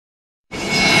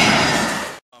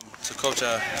So Coach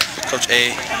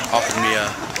A offered me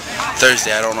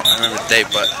Thursday. I remember the date,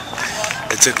 but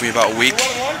it took me about a week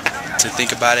to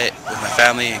think about it with my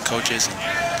family and coaches. And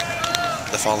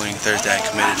the following Thursday, I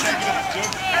committed.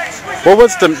 What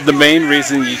was the main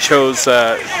reason you chose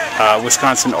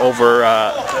Wisconsin over,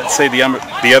 say,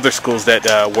 the other schools that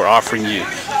were offering you?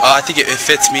 I think it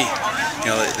fits me. You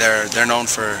know, they're known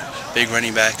for big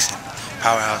running backs, and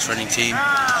powerhouse running team,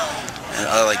 and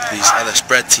like these other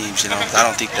spread teams. You know, I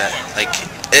don't think that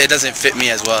it doesn't fit me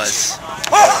as well as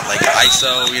like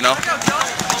ISO. You know,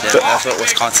 yeah, that's what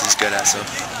Wisconsin's good at. So.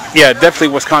 Yeah,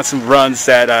 definitely Wisconsin runs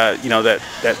that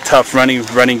that tough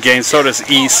running game. So does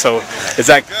East. So is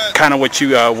that kind of what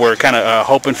you were kind of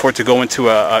hoping for, to go into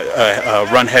a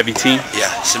run heavy team?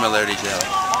 Yeah, similarity to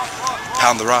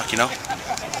pound the rock, you know.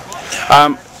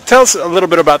 Tell us a little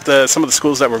bit about some of the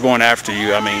schools that were going after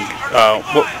you. I mean,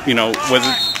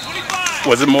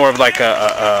 was it more of like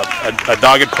a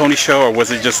dog and pony show, or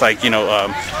was it just like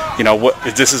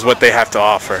this is what they have to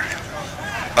offer?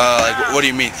 Like, what do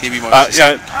you mean? Can you be more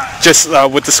specific? Just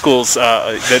with the schools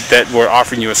that were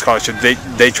offering you a scholarship,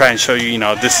 they try and show you,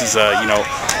 this is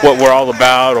what we're all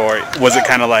about, or was it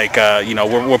kind of like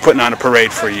we're putting on a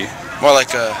parade for you? More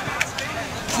like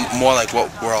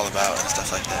what we're all about and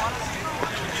stuff like that.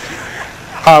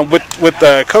 With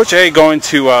Coach A going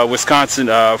to Wisconsin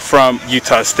from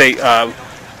Utah State,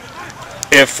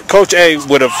 if Coach A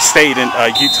would have stayed in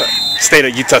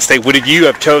Utah State, would you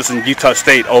have chosen Utah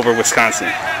State over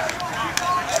Wisconsin?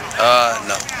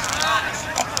 No.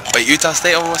 Wait, Utah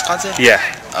State over Wisconsin? Yeah.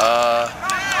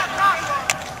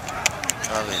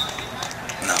 Probably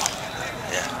no.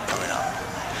 Yeah, probably not.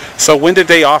 So when did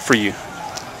they offer you?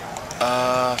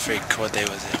 I forget what day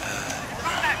was it.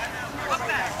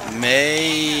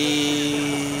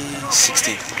 May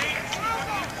 16th.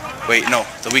 Wait, no,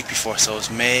 the week before. So it was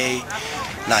May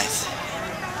 9th.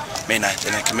 May 9th,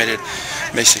 and I committed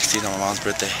May 16th on my mom's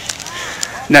birthday.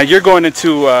 Now you're going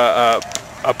into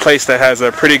a place that has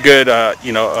a pretty good,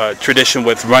 tradition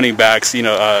with running backs. In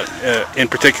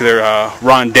particular,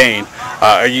 Ron Dane.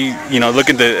 Are you,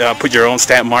 looking to put your own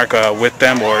stamp mark with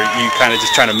them, or are you kind of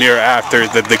just trying to mirror after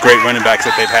the great running backs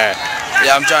that they've had?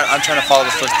 Yeah, I'm trying to follow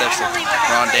the footsteps of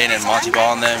Ron Dane and Monty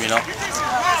Ball and them.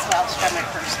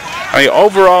 I mean,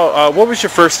 overall, what was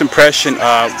your first impression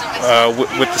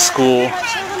with the school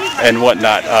and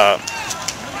whatnot?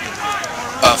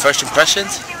 First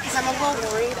impressions? I'm a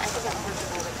little worried.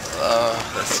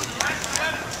 Let's see.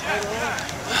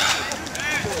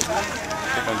 I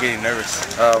think I'm getting nervous.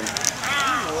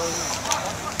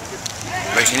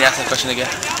 Wait, can you ask that question again?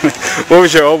 What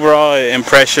was your overall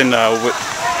impression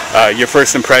your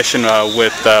first impression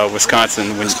with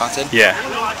Wisconsin? Wisconsin? Yeah.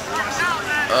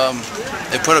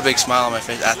 It put a big smile on my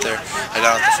face after I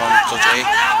got off the phone with Coach A.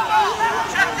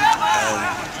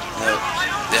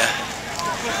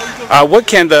 Yeah. What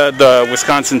can the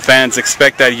Wisconsin fans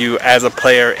expect out of you as a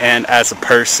player and as a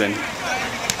person?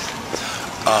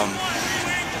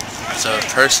 As a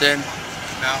person,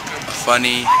 a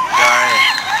funny guy,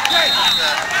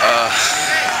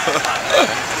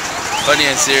 funny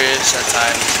and serious at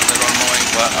times, a little annoying,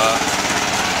 but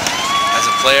as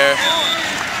a player,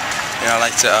 I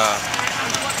like to,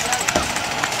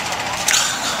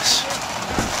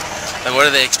 like, what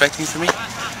are they expecting from me? A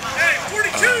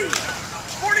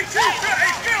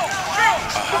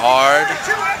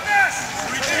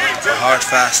hard,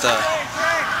 fast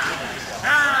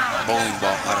bowling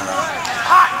ball, I don't know.